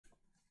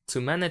To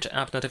manage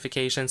app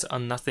notifications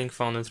on Nothing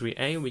Phone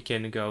 3a, we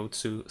can go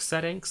to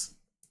Settings,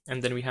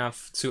 and then we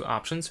have two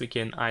options. We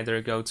can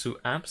either go to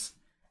Apps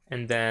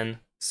and then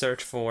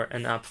search for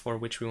an app for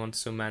which we want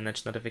to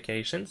manage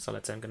notifications. So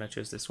let's say I'm going to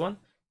choose this one.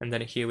 And then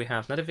here we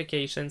have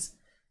notifications,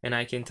 and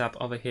I can tap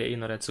over here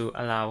in order to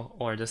allow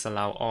or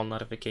disallow all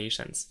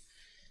notifications.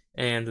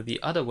 And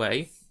the other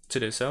way to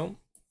do so,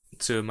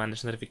 to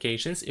manage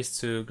notifications, is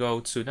to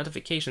go to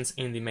notifications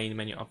in the main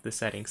menu of the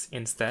settings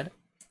instead.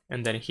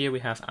 And then here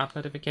we have app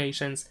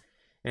notifications,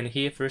 and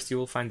here first you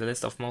will find the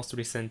list of most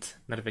recent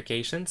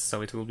notifications.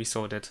 So it will be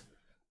sorted,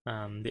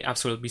 the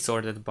apps will be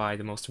sorted by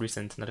the most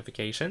recent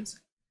notifications.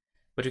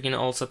 But you can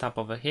also tap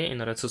over here in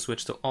order to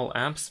switch to all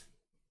apps.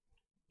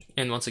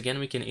 And once again,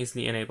 we can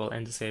easily enable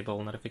and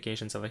disable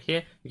notifications over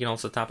here. You can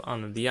also tap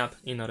on the app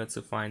in order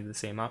to find the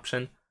same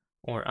option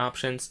or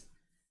options.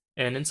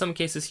 And in some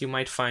cases, you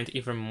might find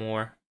even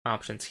more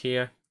options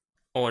here,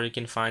 or you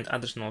can find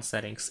additional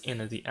settings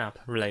in the app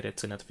related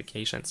to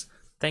notifications.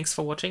 Thanks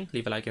for watching,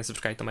 leave a like and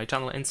subscribe to my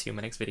channel, and see you in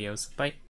my next videos. Bye!